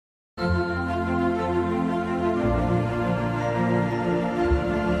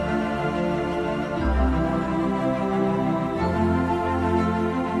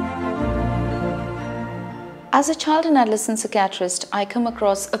As a child and adolescent psychiatrist, I come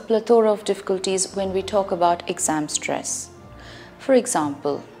across a plethora of difficulties when we talk about exam stress. For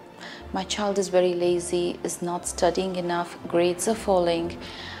example, my child is very lazy, is not studying enough, grades are falling,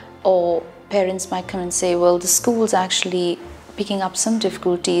 or parents might come and say, well, the school's actually picking up some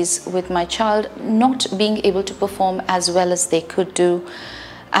difficulties with my child not being able to perform as well as they could do,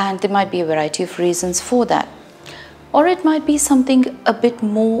 and there might be a variety of reasons for that. Or it might be something a bit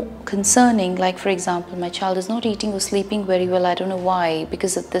more concerning, like for example, my child is not eating or sleeping very well, I don't know why,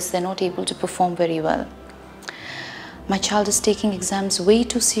 because of this they're not able to perform very well. My child is taking exams way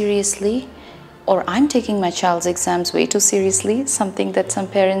too seriously, or I'm taking my child's exams way too seriously, something that some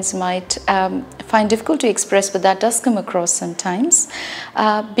parents might find difficult to express, but that does come across sometimes,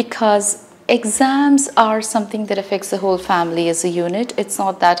 because exams are something that affects the whole family as a unit. It's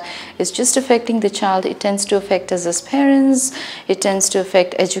not that it's just affecting the child, it tends to affect us as parents, it tends to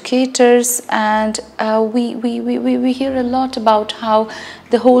affect educators, and we hear a lot about how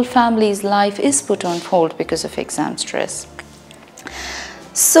the whole family's life is put on hold because of exam stress.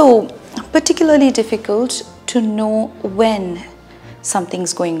 So, particularly difficult to know when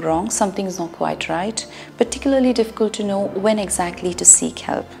something's going wrong, something's not quite right, particularly difficult to know when exactly to seek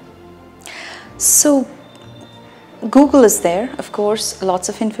help. So Google is there, of course, lots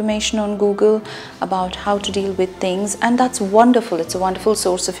of information on Google about how to deal with things, and that's wonderful. It's a wonderful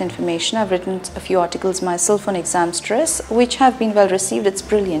source of information. I've written a few articles myself on exam stress, which have been well received. It's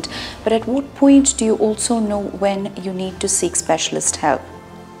brilliant. But at what point do you also know when you need to seek specialist help?